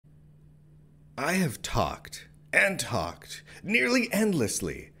I have talked and talked nearly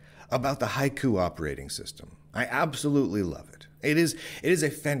endlessly about the Haiku operating system. I absolutely love it. It is a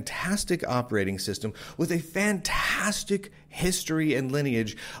fantastic operating system with a fantastic history and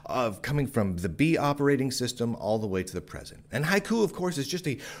lineage of coming from the B operating system all the way to the present. And Haiku, of course, is just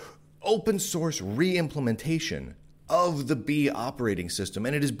a open source re-implementation of the B operating system,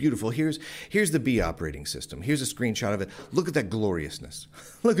 and it is beautiful. Here's the B operating system. Here's a screenshot of it. Look at that gloriousness.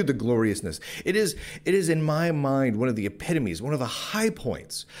 Look at the gloriousness. It is in my mind one of the epitomes, one of the high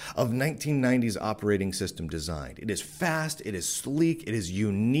points of 1990s operating system design. It is fast, it is sleek, it is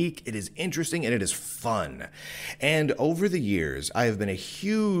unique, it is interesting, and it is fun. And over the years, I have been a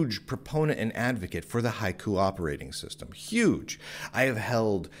huge proponent and advocate for the Haiku operating system. Huge. I have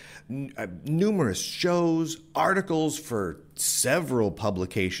held numerous shows, articles for several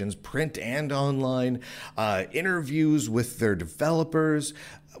publications, print and online, interviews with their developers.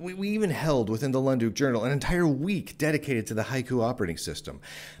 We even held within the Lunduk Journal an entire week dedicated to the Haiku operating system.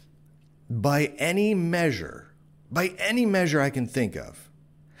 By any measure I can think of,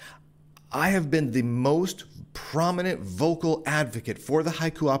 I have been the most prominent vocal advocate for the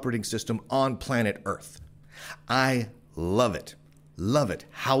Haiku operating system on planet Earth. I love it. Love it.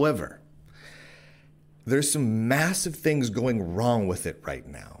 However, there's some massive things going wrong with it right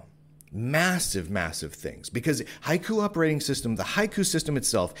now. Massive things. Because Haiku operating system, the Haiku system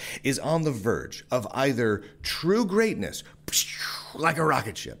itself, is on the verge of either true greatness, like a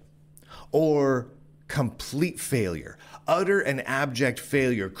rocket ship, or complete failure, utter and abject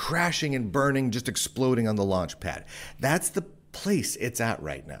failure, crashing and burning, just exploding on the launch pad. That's the place it's at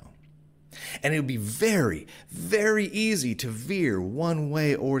right now. And it would be very, very easy to veer one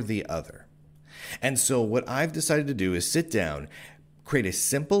way or the other. And so what I've decided to do is sit down, create a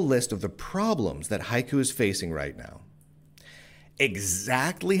simple list of the problems that Haiku is facing right now,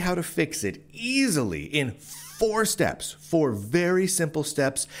 exactly how to fix it easily in 4 steps, 4 very simple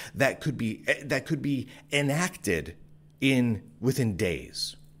steps that could be enacted within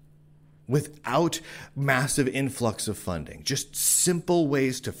days, without massive influx of funding. Just simple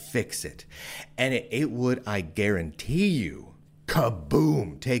ways to fix it. And it would, I guarantee you,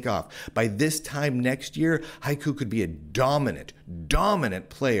 kaboom, take off. By this time next year, Haiku could be a dominant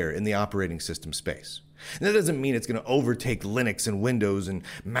player in the operating system space. And that doesn't mean it's going to overtake Linux and Windows and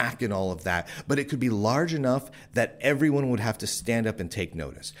Mac and all of that, but it could be large enough that everyone would have to stand up and take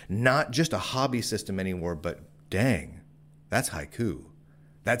notice. Not just a hobby system anymore, but dang, that's Haiku.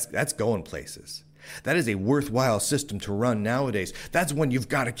 That's going places. That is a worthwhile system to run nowadays. That's one you've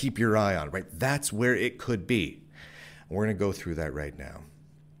got to keep your eye on, right? That's where it could be. We're going to go through that right now.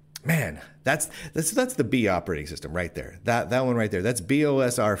 Man, that's the B operating system right there. That one right there. That's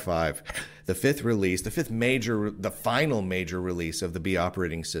BOS R5, the 5th release, the final major release of the B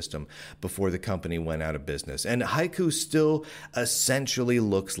operating system before the company went out of business. And Haiku still essentially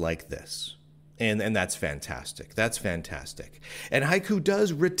looks like this. And that's fantastic. That's fantastic. And Haiku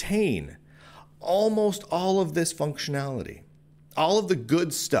does retain almost all of this functionality. All of the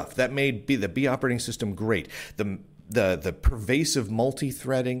good stuff that made the B operating system great. The pervasive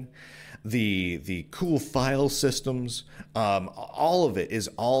multi-threading, the cool file systems, all of it is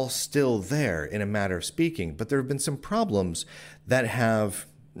all still there in a matter of speaking. But there have been some problems that have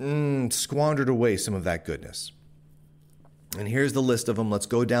squandered away some of that goodness. And here's the list of them. Let's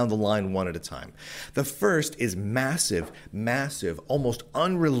go down the line one at a time. The first is massive, almost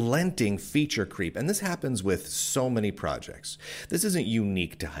unrelenting feature creep. And this happens with so many projects. This isn't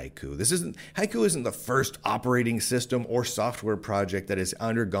unique to Haiku. Haiku isn't the first operating system or software project that has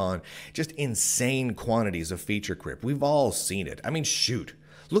undergone just insane quantities of feature creep. We've all seen it. I mean, shoot.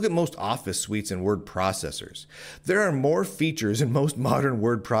 Look at most Office suites and word processors. There are more features in most modern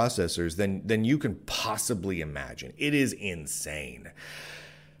word processors than you can possibly imagine. It is insane.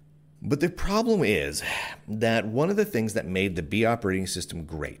 But the problem is that one of the things that made the B operating system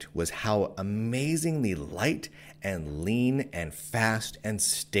great was how amazingly light and lean and fast and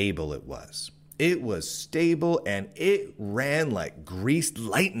stable it was. It was stable and it ran like greased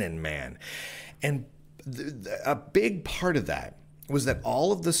lightning, man. And a big part of that was that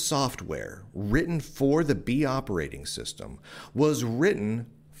all of the software written for the B operating system was written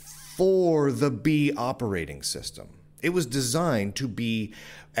for the B operating system. It was designed to be,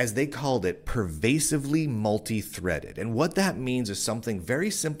 as they called it, pervasively multi-threaded. And what that means is something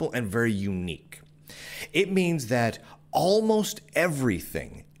very simple and very unique. It means that almost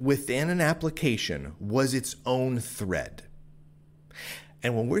everything within an application was its own thread.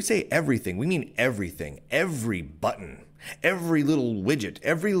 And when we say everything, we mean everything. Every button, Every little widget,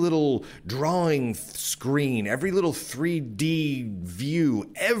 every little drawing screen, every little 3D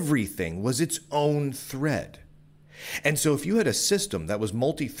view, everything was its own thread. And so if you had a system that was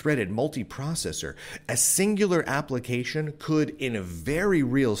multi-threaded, multi-processor, a singular application could, in a very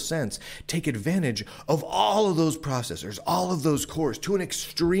real sense, take advantage of all of those processors, all of those cores, to an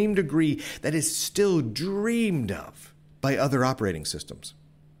extreme degree that is still dreamed of by other operating systems.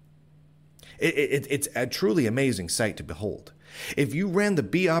 It's a truly amazing sight to behold. If you ran the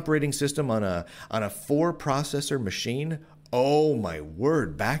B operating system on a 4-processor machine, oh my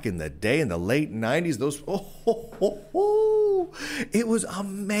word, back in the day, in the late 90s, it was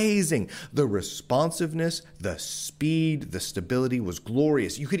amazing. The responsiveness, the speed, the stability was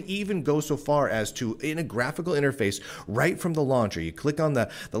glorious. You could even go so far as to, in a graphical interface, right from the launcher, you click on the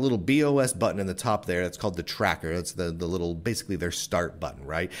little BOS button in the top there. That's called the tracker. That's the little, basically their start button,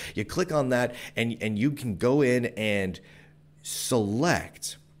 right? You click on that and you can go in and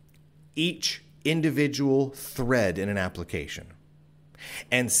select each individual thread in an application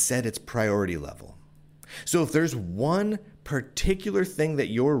and set its priority level. So if there's one particular thing that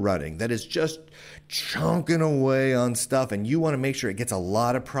you're running that is just chunking away on stuff and you want to make sure it gets a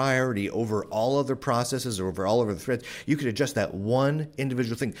lot of priority over all other processes or over all other threads, you could adjust that one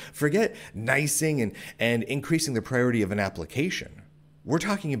individual thing. Forget nicing and increasing the priority of an application. We're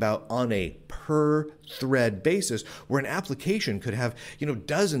talking about on a per thread basis where an application could have,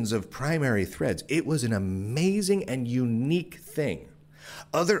 dozens of primary threads. It was an amazing and unique thing.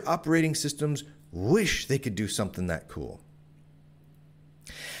 Other operating systems wish they could do something that cool.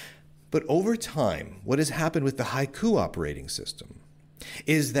 But over time, what has happened with the Haiku operating system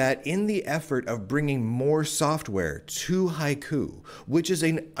is that in the effort of bringing more software to Haiku, which is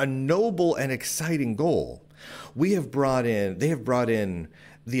a noble and exciting goal, they have brought in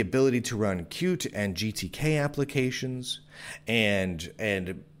the ability to run Qt and GTK applications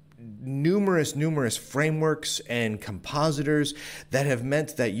and numerous frameworks and compositors that have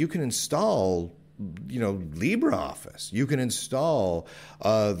meant that you can install LibreOffice. You can install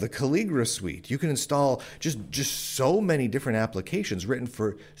the Calligra suite. You can install just so many different applications written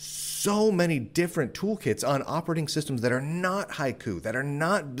for so many different toolkits on operating systems that are not Haiku, that are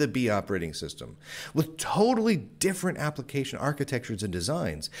not the B operating system, with totally different application architectures and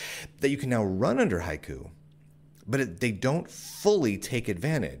designs that you can now run under Haiku, but they don't fully take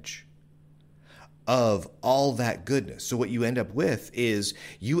advantage of all that goodness. So what you end up with is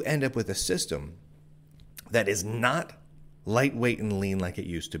a system that is not lightweight and lean like it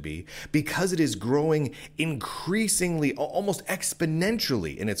used to be, because it is growing increasingly, almost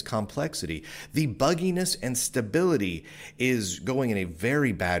exponentially in its complexity. The bugginess and stability is going in a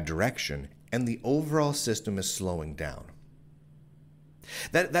very bad direction, and the overall system is slowing down.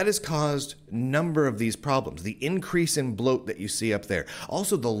 That has caused a number of these problems. The increase in bloat that you see up there.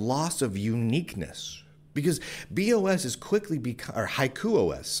 Also the loss of uniqueness. Because BOS is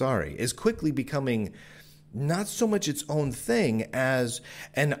Haiku OS, is quickly becoming not so much its own thing as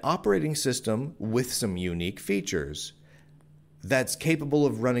an operating system with some unique features that's capable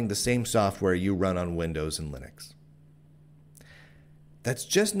of running the same software you run on Windows and Linux. That's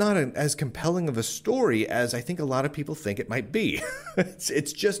just not as compelling of a story as I think a lot of people think it might be.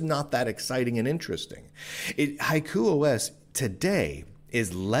 It's just not that exciting and interesting. Haiku OS today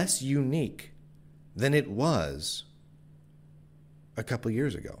is less unique than it was a couple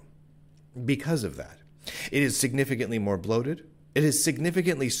years ago because of that. It is significantly more bloated. It is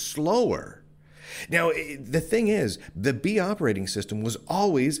significantly slower. Now, the thing is, the B operating system was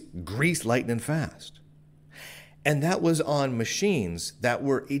always grease, lightning, fast. And that was on machines that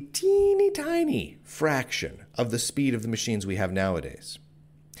were a teeny tiny fraction of the speed of the machines we have nowadays.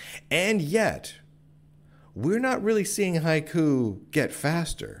 And yet, we're not really seeing Haiku get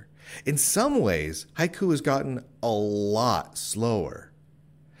faster. In some ways, Haiku has gotten a lot slower.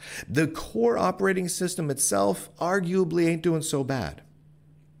 The core operating system itself arguably ain't doing so bad.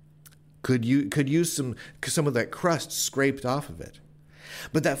 Could use some of that crust scraped off of it.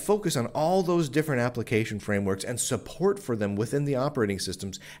 But that focus on all those different application frameworks and support for them within the operating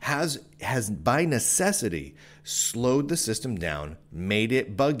systems has by necessity slowed the system down, made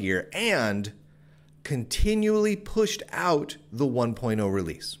it buggier, and continually pushed out the 1.0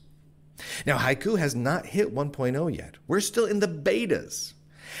 release. Now, Haiku has not hit 1.0 yet. We're still in the betas.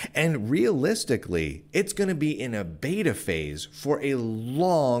 And realistically, it's going to be in a beta phase for a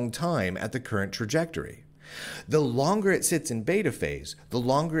long time at the current trajectory. The longer it sits in beta phase, the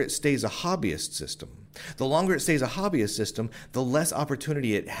longer it stays a hobbyist system. The longer it stays a hobbyist system, the less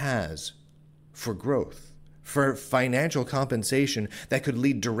opportunity it has for growth. for financial compensation that could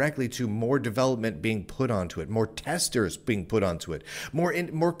lead directly to more development being put onto it, more testers being put onto it,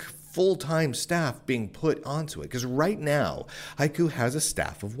 more full-time staff being put onto it. Because right now, Haiku has a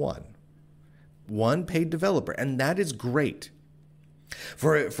staff of one paid developer, and that is great.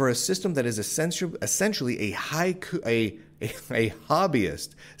 For a system that is essentially a hobbyist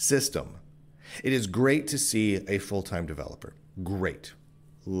system, it is great to see a full-time developer. Great.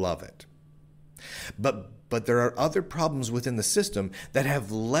 Love it. But there are other problems within the system that have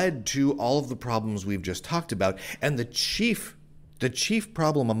led to all of the problems we've just talked about, and the chief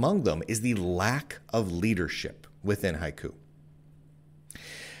problem among them is the lack of leadership within Haiku.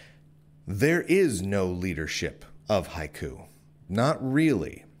 There is no leadership of Haiku. Not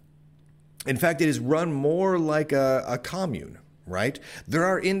really. In fact, it is run more like a commune, right? There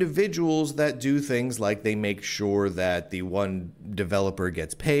are individuals that do things like they make sure that the one developer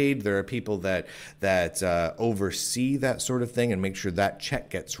gets paid. There are people that oversee that sort of thing and make sure that check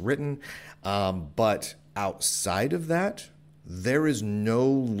gets written. But outside of that, there is no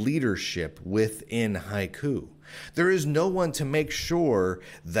leadership within Haiku. There is no one to make sure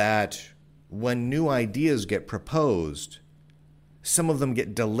that when new ideas get proposed, some of them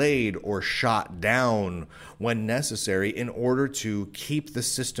get delayed or shot down when necessary in order to keep the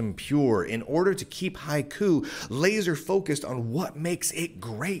system pure, in order to keep Haiku laser focused on what makes it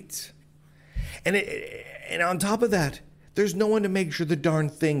great. And on top of that, there's no one to make sure the darn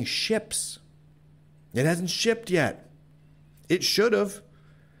thing ships. It hasn't shipped yet. It should have.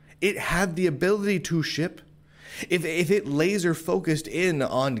 It had the ability to ship. If it laser focused in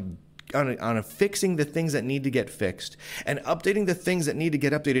on fixing the things that need to get fixed and updating the things that need to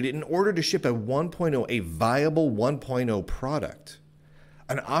get updated in order to ship a 1.0, a viable 1.0 product,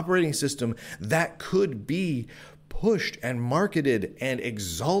 an operating system that could be pushed and marketed and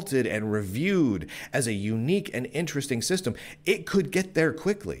exalted and reviewed as a unique and interesting system, it could get there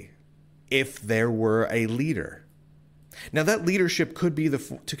quickly if there were a leader. Now, that leadership could take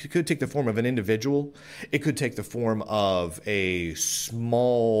the form of an individual. It could take the form of a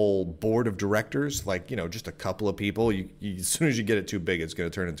small board of directors, like, just a couple of people. As soon as you get it too big, it's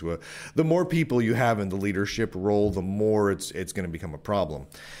going to turn into the more people you have in the leadership role, the more it's going to become a problem.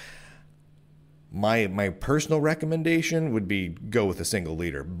 My personal recommendation would be go with a single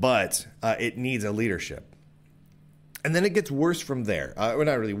leader, but it needs a leadership. And then it gets worse from there. Well,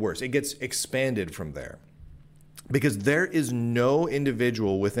 not really worse. It gets expanded from there. Because there is no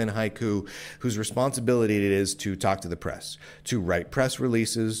individual within Haiku whose responsibility it is to talk to the press, to write press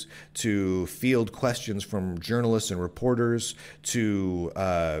releases, to field questions from journalists and reporters, to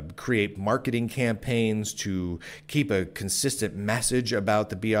create marketing campaigns, to keep a consistent message about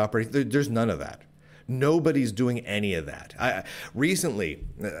the bee operation. There's none of that. Nobody's doing any of that. Recently,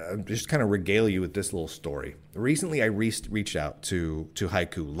 just kind of regale you with this little story. Recently, I reached out to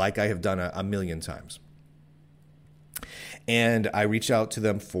Haiku, like I have done a million times. And I reached out to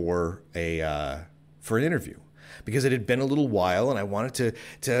them for an interview because it had been a little while and I wanted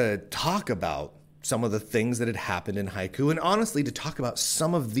to talk about some of the things that had happened in Haiku and honestly to talk about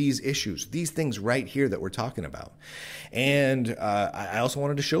some of these issues, these things right here that we're talking about. And I also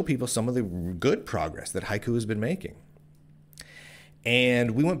wanted to show people some of the good progress that Haiku has been making.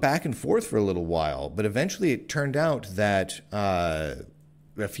 And we went back and forth for a little while, but eventually it turned out that a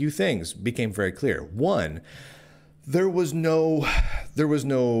few things became very clear. One, there was no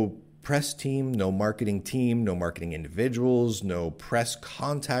press team, no marketing individuals, no press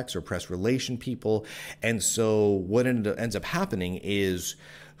contacts or press relation people. And so what ends up happening is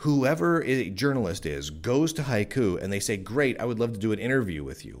whoever a journalist is goes to Haiku and they say, great, I would love to do an interview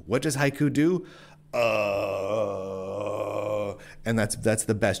with you. What does Haiku do? And that's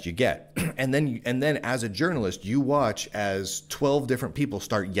the best you get. And then as a journalist, you watch as 12 different people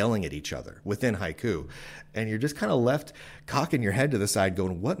start yelling at each other within Haiku. And you're just kind of left cocking your head to the side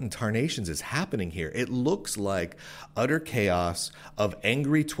going, what in tarnations is happening here? It looks like utter chaos of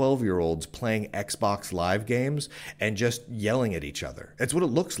angry 12-year-olds playing Xbox Live games and just yelling at each other. That's what it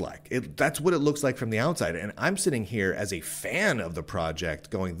looks like. That's what it looks like from the outside. And I'm sitting here as a fan of the project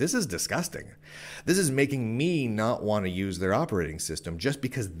going, this is disgusting. This is making me not want to use their operating system just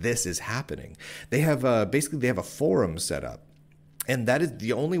because this is happening. They have basically a forum set up. And that is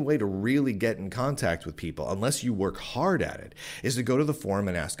the only way to really get in contact with people, unless you work hard at it, is to go to the forum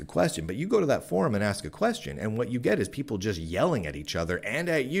and ask a question. But you go to that forum and ask a question, and what you get is people just yelling at each other and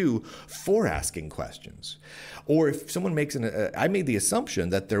at you for asking questions. Or if someone makes I made the assumption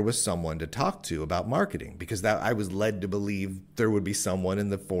that there was someone to talk to about marketing, because I was led to believe there would be someone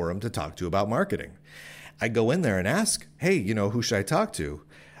in the forum to talk to about marketing. I go in there and ask, hey, who should I talk to?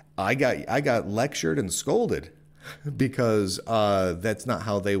 I got lectured and scolded because that's not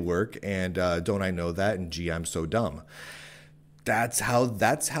how they work, and don't I know that? And gee, I'm so dumb. That's how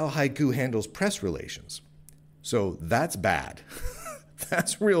Haiku handles press relations. So that's bad.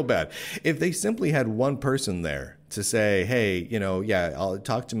 That's real bad. If they simply had one person there to say, hey, yeah, I'll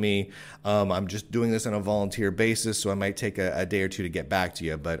talk to me. I'm just doing this on a volunteer basis, so I might take a day or two to get back to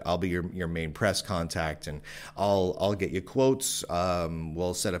you, but I'll be your main press contact, and I'll get you quotes.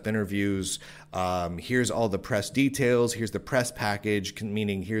 We'll set up interviews. Here's all the press details. Here's the press package,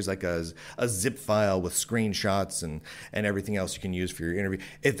 meaning here's like a zip file with screenshots and everything else you can use for your interview.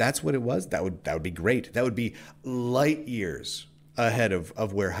 If that's what it was, that would be great. That would be light years ahead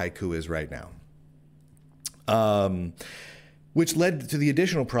of where Haiku is right now. Which led to the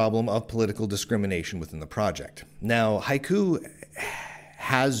additional problem of political discrimination within the project. Now, Haiku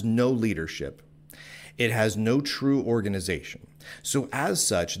has no leadership. It has no true organization. So as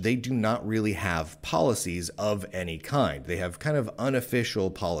such, they do not really have policies of any kind. They have kind of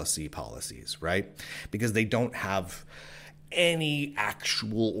unofficial policies, right? Because they don't have any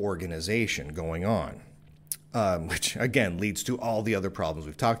actual organization going on. Which again leads to all the other problems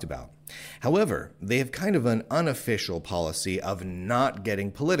we've talked about. However, they have kind of an unofficial policy of not getting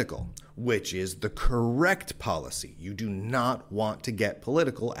political, which is the correct policy. You do not want to get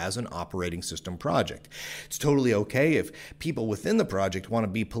political as an operating system project. It's totally okay if people within the project want to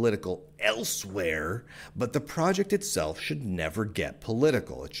be political elsewhere, but the project itself should never get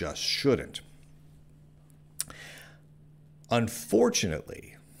political. It just shouldn't.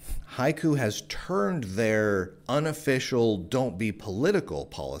 Unfortunately, Haiku has turned their unofficial don't be political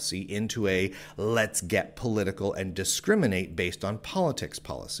policy into a let's get political and discriminate based on politics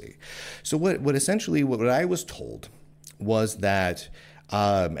policy. So what I was told was that,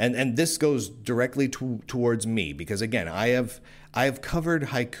 and this goes directly towards me, because again, I have covered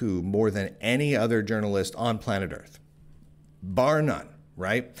Haiku more than any other journalist on planet Earth, bar none,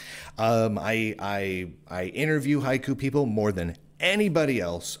 right? I interview Haiku people more than anybody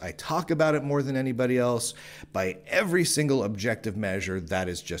else. I talk about it more than anybody else. By every single objective measure, that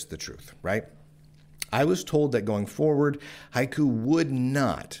is just the truth, right? I was told that going forward, Haiku would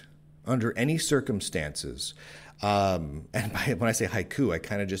not, under any circumstances, when I say Haiku, I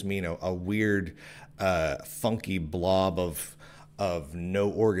kind of just mean a weird, funky blob of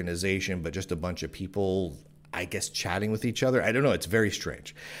no organization, but just a bunch of people, I guess, chatting with each other. I don't know. It's very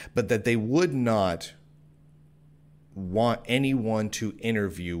strange. But that they would not want anyone to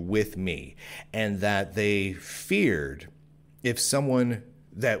interview with me, and that they feared if someone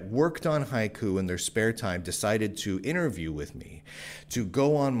that worked on Haiku in their spare time decided to interview with me, to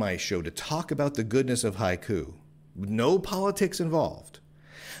go on my show, to talk about the goodness of Haiku, no politics involved,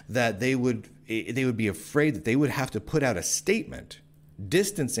 that they would be afraid that they would have to put out a statement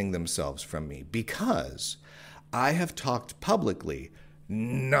distancing themselves from me, because I have talked publicly,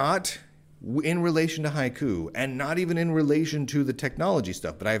 not in relation to Haiku, and not even in relation to the technology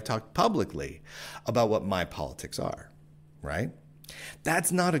stuff, but I have talked publicly about what my politics are, right?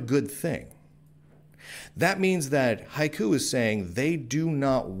 That's not a good thing. That means that Haiku is saying they do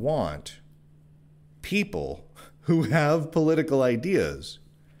not want people who have political ideas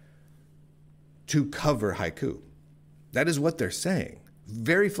to cover Haiku. That is what they're saying.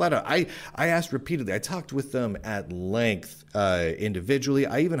 Very flat out. I asked repeatedly. I talked with them at length individually.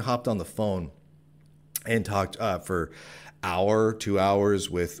 I even hopped on the phone and talked for hour, 2 hours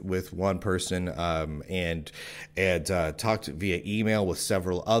with one person, and talked via email with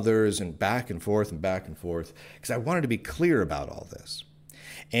several others, and back and forth because I wanted to be clear about all this.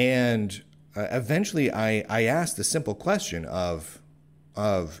 And eventually I asked the simple question of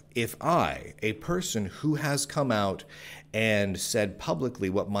if I, a person who has come out and said publicly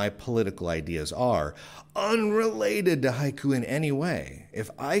what my political ideas are, unrelated to Haiku in any way,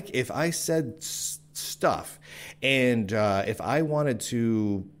 if I said stuff, and if I wanted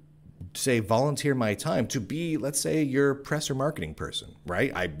to, say, volunteer my time to be, let's say, your press or marketing person,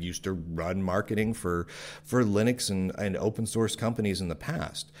 right? I used to run marketing for Linux and open source companies in the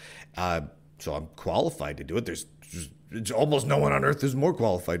past, so I'm qualified to do it. There's almost no one on earth who's more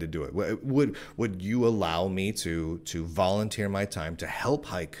qualified to do it. Would you allow me to volunteer my time to help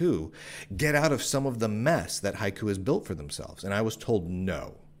Haiku get out of some of the mess that Haiku has built for themselves? And I was told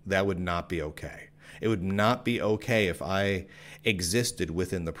no, that would not be okay. It would not be okay if I existed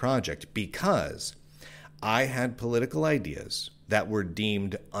within the project, because I had political ideas that were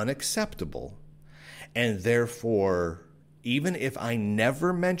deemed unacceptable, and therefore, even if I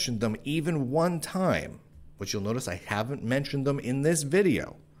never mentioned them even one time, which you'll notice I haven't mentioned them in this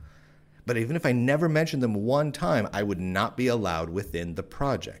video, But even if I never mentioned them one time, I would not be allowed within the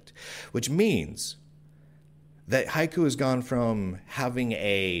project, which means that Haiku has gone from having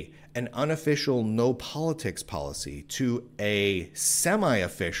an unofficial no politics policy to a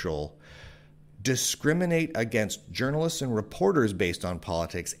semi-official discriminate against journalists and reporters based on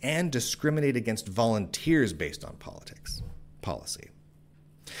politics and discriminate against volunteers based on politics policy.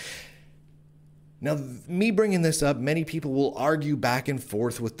 Now, me bringing this up, many people will argue back and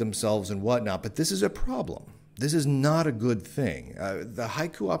forth with themselves and whatnot, but this is a problem. This is not a good thing. The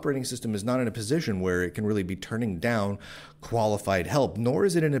Haiku operating system is not in a position where it can really be turning down qualified help, nor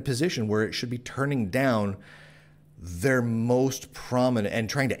is it in a position where it should be turning down their most prominent and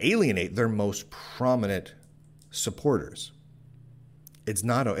trying to alienate their most prominent supporters. It's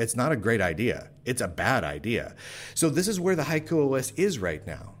not a great idea. It's a bad idea. So this is where the Haiku OS is right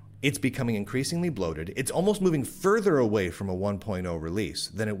now. It's becoming increasingly bloated. It's almost moving further away from a 1.0 release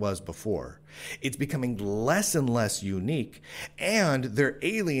than it was before. It's becoming less and less unique, and they're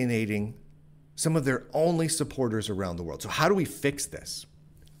alienating some of their only supporters around the world. So how do we fix this?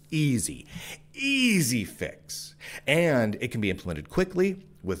 Easy fix. And it can be implemented quickly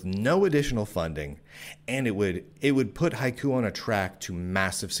with no additional funding, and it would put Haiku on a track to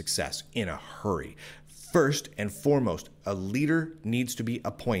massive success in a hurry. First and foremost, a leader needs to be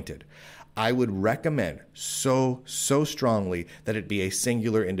appointed. I would recommend so strongly that it be a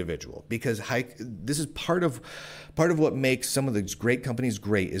singular individual, because this is part of what makes some of these great companies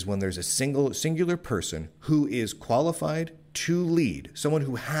great is when there's a singular person who is qualified to lead, someone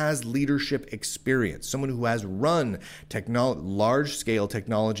who has leadership experience, someone who has run large-scale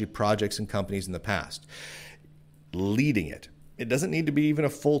technology projects and companies in the past, leading it. It doesn't need to be even a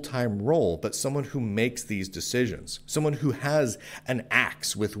full-time role, but someone who makes these decisions, someone who has an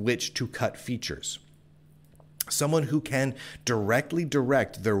axe with which to cut features, someone who can directly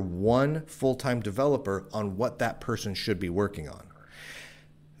direct their one full-time developer on what that person should be working on.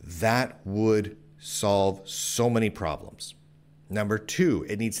 That would solve so many problems. Number two,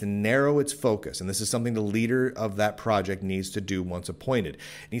 it needs to narrow its focus, and this is something the leader of that project needs to do once appointed.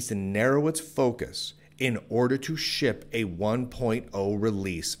 It needs to narrow its focus in order to ship a 1.0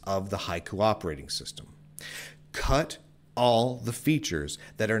 release of the Haiku operating system. Cut all the features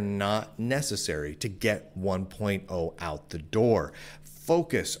that are not necessary to get 1.0 out the door.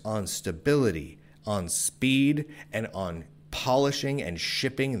 Focus on stability, on speed, and on polishing and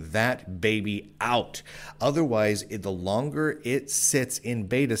shipping that baby out. Otherwise, the longer it sits in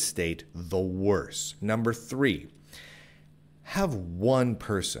beta state, the worse. Number three, have one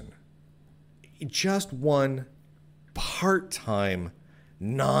person, just one part-time,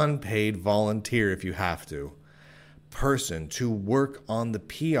 non-paid volunteer if you have to, person to work on the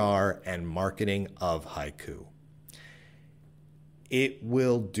PR and marketing of Haiku. It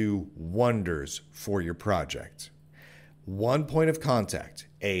will do wonders for your project. One point of contact,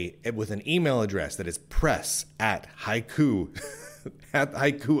 with an email address that is press@haiku at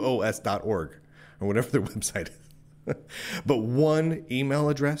haikuos.org or whatever their website is. But one email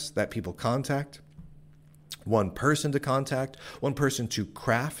address that people contact, one person to contact, one person to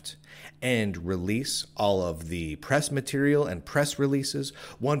craft and release all of the press material and press releases,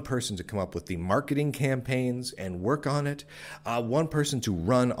 one person to come up with the marketing campaigns and work on it, one person to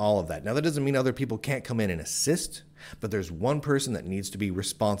run all of that. Now, that doesn't mean other people can't come in and assist, but there's one person that needs to be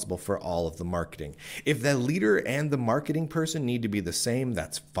responsible for all of the marketing. If the leader and the marketing person need to be the same,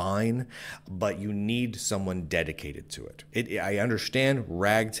 that's fine, but you need someone dedicated to it. I understand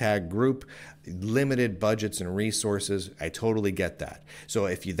ragtag group, limited budgets and resources. I totally get that. So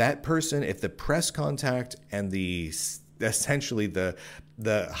if the press contact and essentially the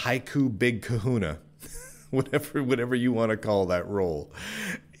Haiku big kahuna, whatever you want to call that role,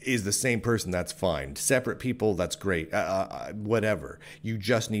 is the same person, that's fine. Separate people, that's great. Whatever. You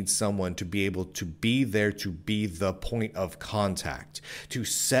just need someone to be able to be there, to be the point of contact, to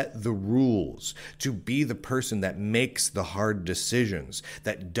set the rules, to be the person that makes the hard decisions,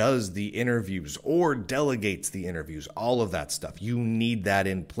 that does the interviews or delegates the interviews, all of that stuff. You need that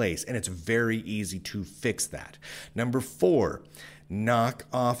in place, and it's very easy to fix that. Number 4, knock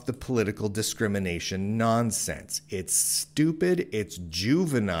off the political discrimination nonsense. It's stupid, it's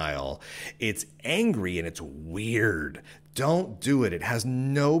juvenile, it's angry, and it's weird. Don't do it. It has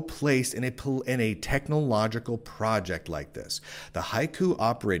no place in a technological project like this. The Haiku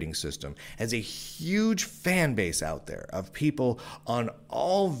operating system has a huge fan base out there of people on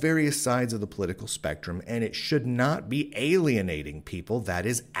all various sides of the political spectrum, and it should not be alienating people. That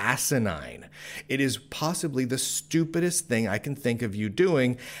is asinine. It is possibly the stupidest thing I can think of you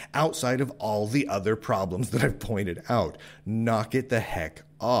doing outside of all the other problems that I've pointed out. Knock it the heck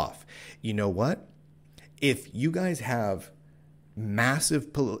off. You know what? If you guys have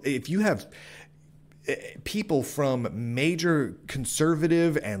if you have people from major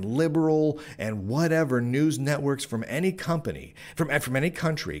conservative and liberal and whatever news networks from any company, from any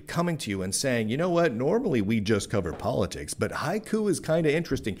country coming to you and saying, you know what, normally we just cover politics, but Haiku is kind of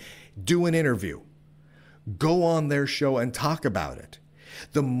interesting. Do an interview. Go on their show and talk about it.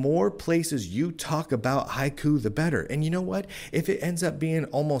 The more places you talk about Haiku, the better. And you know what? If it ends up being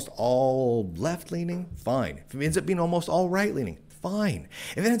almost all left-leaning, fine. If it ends up being almost all right-leaning, fine.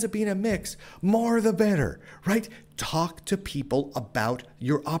 If it ends up being a mix, more the better, right? Talk to people about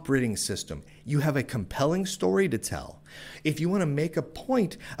your operating system. You have a compelling story to tell. If you want to make a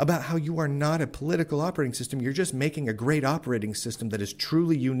point about how you are not a political operating system, you're just making a great operating system that is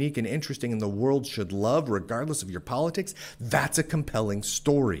truly unique and interesting and the world should love regardless of your politics, that's a compelling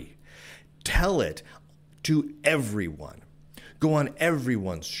story. Tell it to everyone. Go on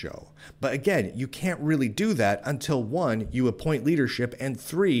everyone's show. But again, you can't really do that until 1, you appoint leadership, and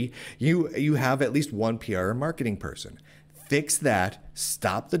 3, you have at least one PR or marketing person. Fix that,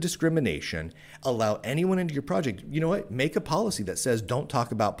 stop the discrimination, allow anyone into your project. You know what? Make a policy that says don't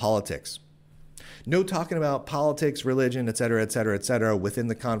talk about politics. No talking about politics, religion, et cetera, within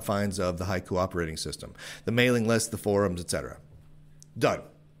the confines of the Haiku operating system. The mailing list, the forums, etc. Done.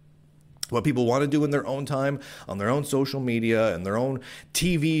 What people want to do in their own time, on their own social media, and their own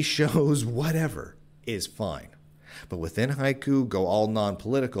TV shows, whatever, is fine. But within Haiku, go all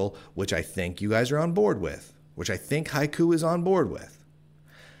non-political, which I think you guys are on board with, which I think Haiku is on board with.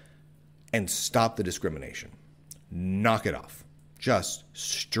 And stop the discrimination. Knock it off. Just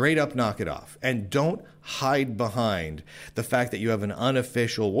straight up knock it off. And don't hide behind the fact that you have an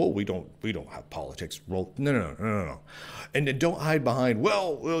unofficial, well, we don't have politics role. No. And don't hide behind,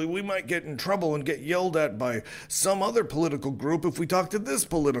 well, we might get in trouble and get yelled at by some other political group if we talk to this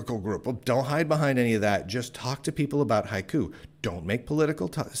political group. Well, don't hide behind any of that. Just talk to people about Haiku. Don't make political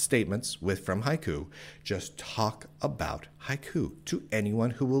statements from Haiku. Just talk about Haiku to anyone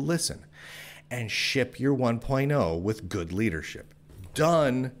who will listen. And ship your 1.0 with good leadership.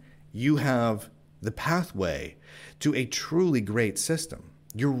 Done. You have the pathway to a truly great system.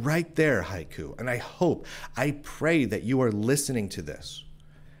 You're right there, Haiku. And I pray that you are listening to this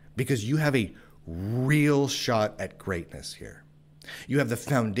because you have a real shot at greatness here. You have the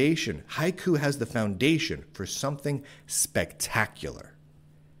foundation. Haiku has the foundation for something spectacular.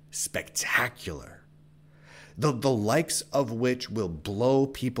 Spectacular. The likes of which will blow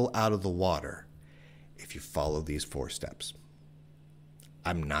people out of the water if you follow these 4 steps.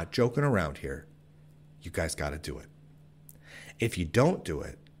 I'm not joking around here. You guys got to do it. If you don't do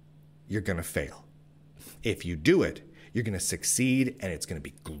it, you're going to fail. If you do it, you're going to succeed and it's going to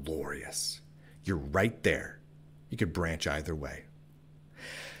be glorious. You're right there. You could branch either way.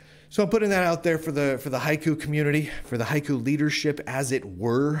 So I'm putting that out there for the Haiku community, for the Haiku leadership, as it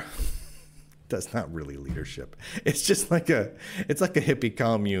were. That's not really leadership. It's just like a hippie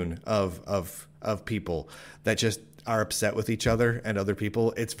commune of people that just are upset with each other and other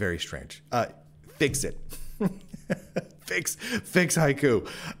people. It's very strange. Fix it. Fix Haiku.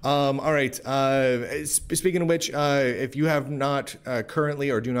 All right. Speaking of which, if you have not currently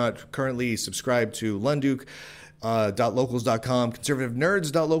or do not currently subscribe to Lunduk.locals.com,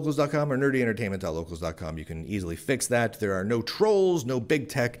 conservativenerds.locals.com, or nerdyentertainment.locals.com, you can easily fix that. There are no trolls, no big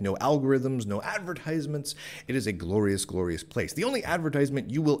tech, no algorithms, no advertisements. It is a glorious, glorious place. The only advertisement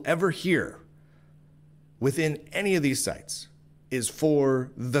you will ever hear within any of these sites is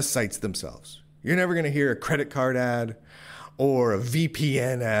for the sites themselves. You're never going to hear a credit card ad or a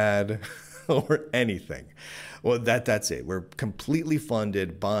VPN ad or anything. Well, that's it. We're completely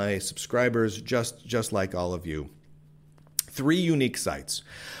funded by subscribers, just like all of you. 3 unique sites,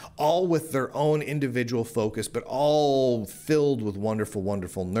 all with their own individual focus, but all filled with wonderful,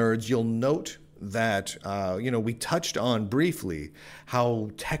 wonderful nerds. You'll note that, we touched on briefly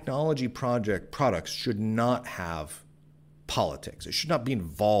how technology products should not have politics. It should not be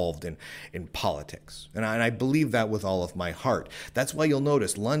involved in politics. And I believe that with all of my heart. That's why you'll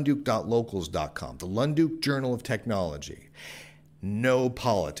notice Lunduk.locals.com, the Lunduk Journal of Technology. No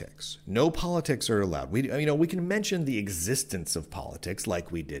politics. No politics are allowed. We can mention the existence of politics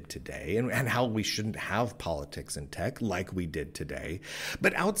like we did today and how we shouldn't have politics in tech like we did today.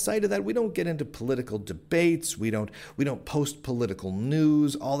 But outside of that, we don't get into political debates. We don't post political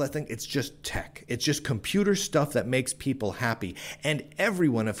news, all that thing. It's just tech. It's just computer stuff that makes people happy. And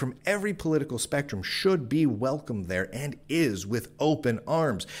everyone from every political spectrum should be welcome there and is with open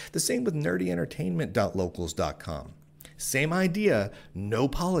arms. The same with nerdyentertainment.locals.com. Same idea, no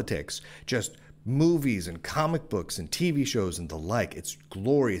politics, just movies and comic books and TV shows and the like. It's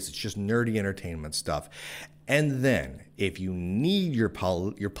glorious. It's just nerdy entertainment stuff. And then, if you need your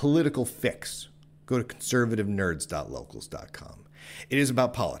political fix, go to conservativenerds.locals.com. It is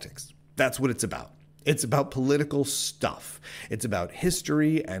about politics. That's what it's about. It's about political stuff. It's about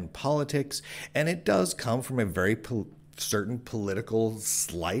history and politics, and it does come from a very certain political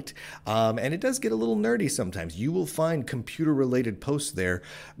slight, and it does get a little nerdy sometimes. You will find computer-related posts there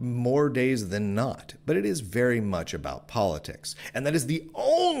more days than not, but it is very much about politics, and that is the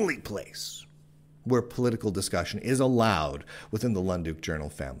only place where political discussion is allowed within the Lunduke Journal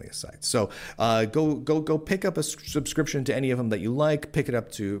family of sites. So go pick up a subscription to any of them that you like. Pick it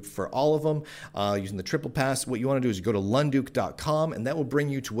up for all of them using the Triple Pass. What you want to do is you go to lunduke.com, and that will bring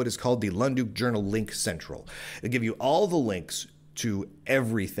you to what is called the Lunduke Journal Link Central. It'll give you all the links to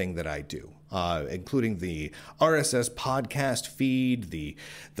everything that I do, including the RSS podcast feed, the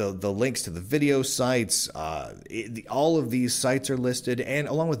links to the video sites. All of these sites are listed, and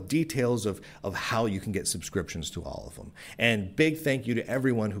along with details of how you can get subscriptions to all of them. And big thank you to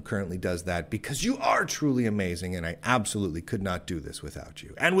everyone who currently does that, because you are truly amazing, and I absolutely could not do this without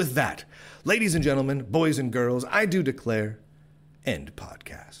you. And with that, ladies and gentlemen, boys and girls, I do declare, end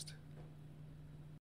podcast.